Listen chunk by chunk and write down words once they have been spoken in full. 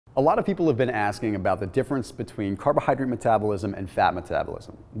A lot of people have been asking about the difference between carbohydrate metabolism and fat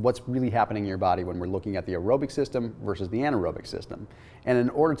metabolism. What's really happening in your body when we're looking at the aerobic system versus the anaerobic system. And in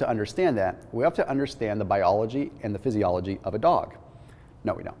order to understand that, we have to understand the biology and the physiology of a dog.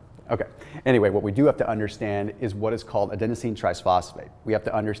 No, we don't. Okay. Anyway, what we do have to understand is what is called adenosine triphosphate. We have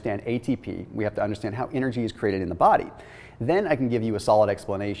to understand ATP. We have to understand how energy is created in the body. Then I can give you a solid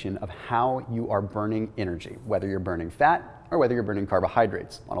explanation of how you are burning energy, whether you're burning fat or whether you're burning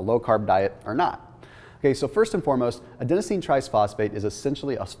carbohydrates on a low-carb diet or not. Okay, so first and foremost, adenosine triphosphate is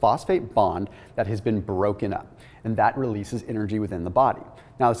essentially a phosphate bond that has been broken up, and that releases energy within the body.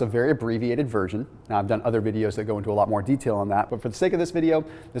 Now, it's a very abbreviated version. Now, I've done other videos that go into a lot more detail on that, but for the sake of this video,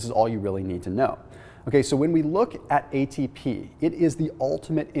 this is all you really need to know. Okay, so when we look at ATP, it is the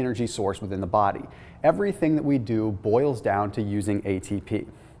ultimate energy source within the body. Everything that we do boils down to using ATP,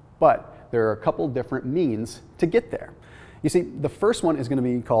 but there are a couple different means to get there. You see, the first one is going to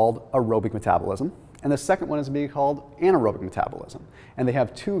be called aerobic metabolism, and the second one is going to be called anaerobic metabolism. And they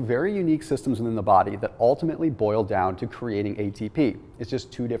have two very unique systems within the body that ultimately boil down to creating ATP. It's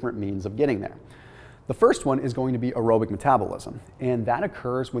just two different means of getting there. The first one is going to be aerobic metabolism, and that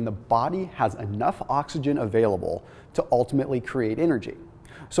occurs when the body has enough oxygen available to ultimately create energy.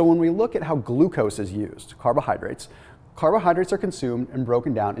 So when we look at how glucose is used, carbohydrates are consumed and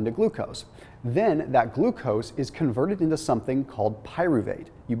broken down into glucose. Then that glucose is converted into something called pyruvate.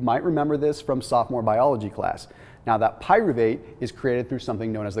 You might remember this from sophomore biology class. Now that pyruvate is created through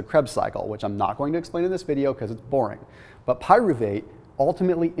something known as the Krebs cycle, which I'm not going to explain in this video because it's boring. But pyruvate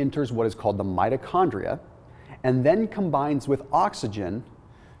ultimately enters what is called the mitochondria and then combines with oxygen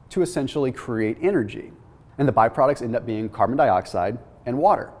to essentially create energy. And the byproducts end up being carbon dioxide and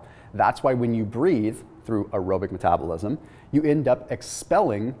water. That's why when you breathe through aerobic metabolism, you end up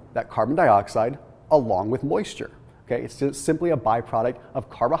expelling that carbon dioxide along with moisture. Okay? It's just simply a byproduct of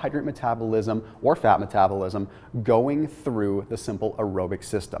carbohydrate metabolism or fat metabolism going through the simple aerobic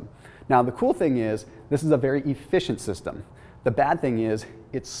system. Now, the cool thing is this is a very efficient system. The bad thing is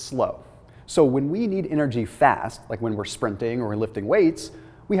it's slow. So when we need energy fast, like when we're sprinting or lifting weights,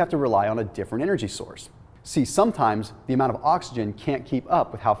 we have to rely on a different energy source. See, sometimes the amount of oxygen can't keep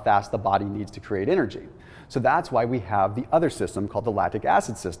up with how fast the body needs to create energy. So that's why we have the other system called the lactic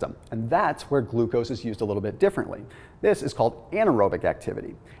acid system. And that's where glucose is used a little bit differently. This is called anaerobic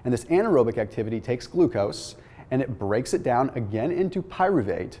activity. And this anaerobic activity takes glucose and it breaks it down again into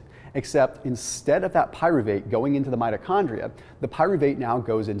pyruvate, except instead of that pyruvate going into the mitochondria, the pyruvate now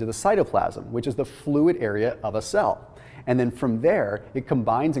goes into the cytoplasm, which is the fluid area of a cell. And then from there, it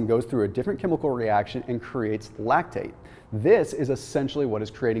combines and goes through a different chemical reaction and creates lactate. This is essentially what is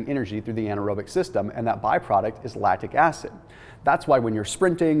creating energy through the anaerobic system, and that byproduct is lactic acid. That's why when you're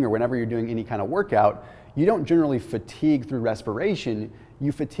sprinting or whenever you're doing any kind of workout, you don't generally fatigue through respiration,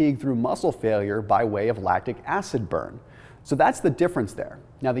 you fatigue through muscle failure by way of lactic acid burn. So that's the difference there.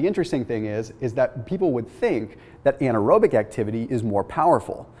 Now the interesting thing is that people would think that anaerobic activity is more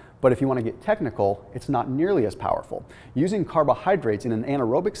powerful. But if you want to get technical, it's not nearly as powerful. Using carbohydrates in an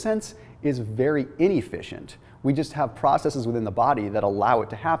anaerobic sense is very inefficient. We just have processes within the body that allow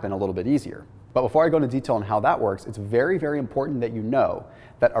it to happen a little bit easier. But before I go into detail on how that works, it's very, very important that you know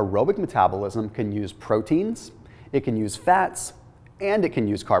that aerobic metabolism can use proteins, it can use fats, and it can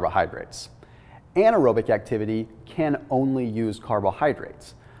use carbohydrates. Anaerobic activity can only use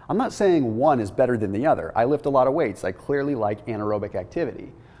carbohydrates. I'm not saying one is better than the other. I lift a lot of weights. I clearly like anaerobic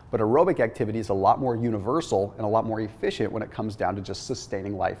activity. But aerobic activity is a lot more universal and a lot more efficient when it comes down to just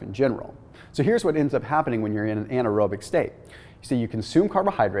sustaining life in general. So here's what ends up happening when you're in an anaerobic state. You see, you consume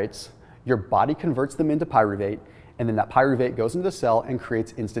carbohydrates, your body converts them into pyruvate, and then that pyruvate goes into the cell and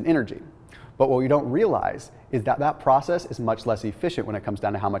creates instant energy. But what we don't realize is that that process is much less efficient when it comes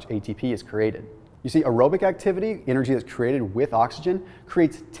down to how much ATP is created. You see, aerobic activity, energy that's created with oxygen,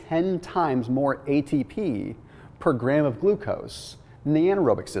 creates 10 times more ATP per gram of glucose than the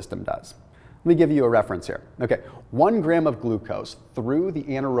anaerobic system does. Let me give you a reference here. Okay, 1 gram of glucose through the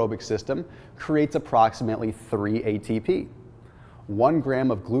anaerobic system creates approximately 3 ATP. 1 gram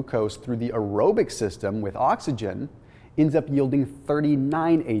of glucose through the aerobic system with oxygen ends up yielding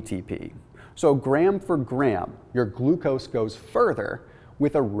 39 ATP. So gram for gram, your glucose goes further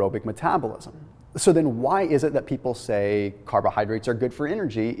with aerobic metabolism. So then why is it that people say carbohydrates are good for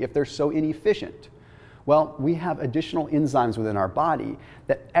energy if they're so inefficient? Well, we have additional enzymes within our body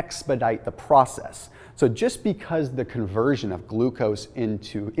that expedite the process. So just because the conversion of glucose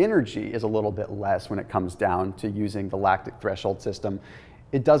into energy is a little bit less when it comes down to using the lactic threshold system,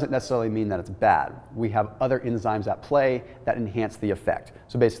 it doesn't necessarily mean that it's bad. We have other enzymes at play that enhance the effect.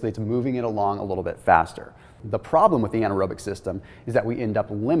 So basically it's moving it along a little bit faster. The problem with the anaerobic system is that we end up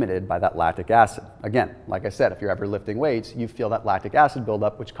limited by that lactic acid. Again, like I said, if you're ever lifting weights, you feel that lactic acid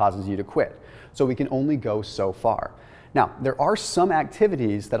buildup, which causes you to quit. So we can only go so far. Now, there are some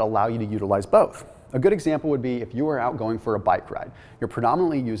activities that allow you to utilize both. A good example would be if you were out going for a bike ride. You're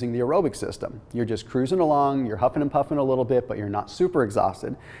predominantly using the aerobic system. You're just cruising along, you're huffing and puffing a little bit, but you're not super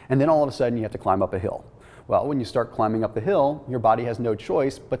exhausted. And then all of a sudden you have to climb up a hill. Well, when you start climbing up the hill, your body has no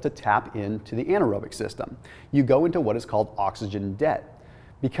choice but to tap into the anaerobic system. You go into what is called oxygen debt,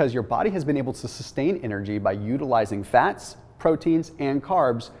 because your body has been able to sustain energy by utilizing fats, proteins, and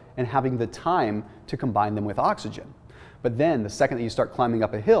carbs, and having the time to combine them with oxygen. But then the second that you start climbing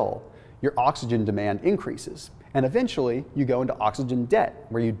up a hill, your oxygen demand increases. And eventually you go into oxygen debt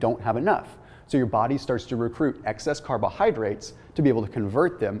where you don't have enough. So your body starts to recruit excess carbohydrates to be able to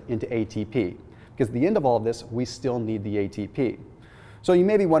convert them into ATP. Because at the end of all of this, we still need the ATP. So you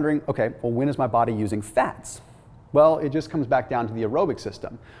may be wondering, okay, well, when is my body using fats? Well, it just comes back down to the aerobic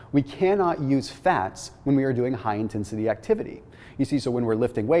system. We cannot use fats when we are doing high intensity activity. You see, so when we're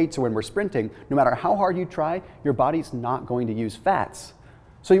lifting weights or when we're sprinting, no matter how hard you try, your body's not going to use fats.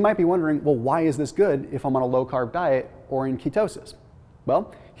 So you might be wondering, well, why is this good if I'm on a low carb diet or in ketosis?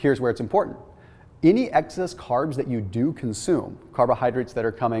 Well, here's where it's important. Any excess carbs that you do consume, carbohydrates that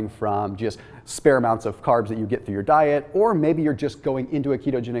are coming from just spare amounts of carbs that you get through your diet, or maybe you're just going into a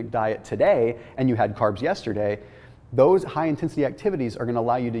ketogenic diet today and you had carbs yesterday, those high intensity activities are going to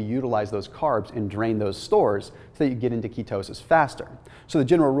allow you to utilize those carbs and drain those stores so that you get into ketosis faster. So the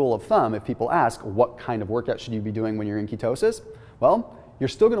general rule of thumb, if people ask what kind of workout should you be doing when you're in ketosis, well, you're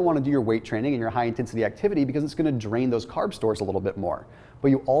still going to want to do your weight training and your high intensity activity because it's going to drain those carb stores a little bit more. But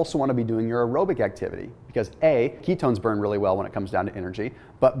you also want to be doing your aerobic activity because A, ketones burn really well when it comes down to energy,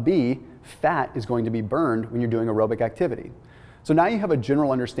 but B, fat is going to be burned when you're doing aerobic activity. So now you have a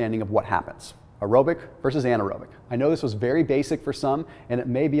general understanding of what happens. Aerobic versus anaerobic. I know this was very basic for some, and it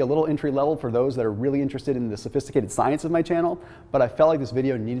may be a little entry level for those that are really interested in the sophisticated science of my channel, but I felt like this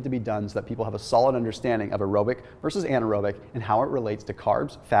video needed to be done so that people have a solid understanding of aerobic versus anaerobic and how it relates to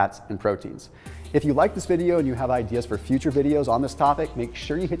carbs, fats, and proteins. If you like this video and you have ideas for future videos on this topic, make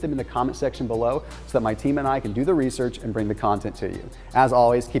sure you hit them in the comment section below so that my team and I can do the research and bring the content to you. As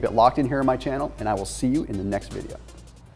always, keep it locked in here on my channel, and I will see you in the next video.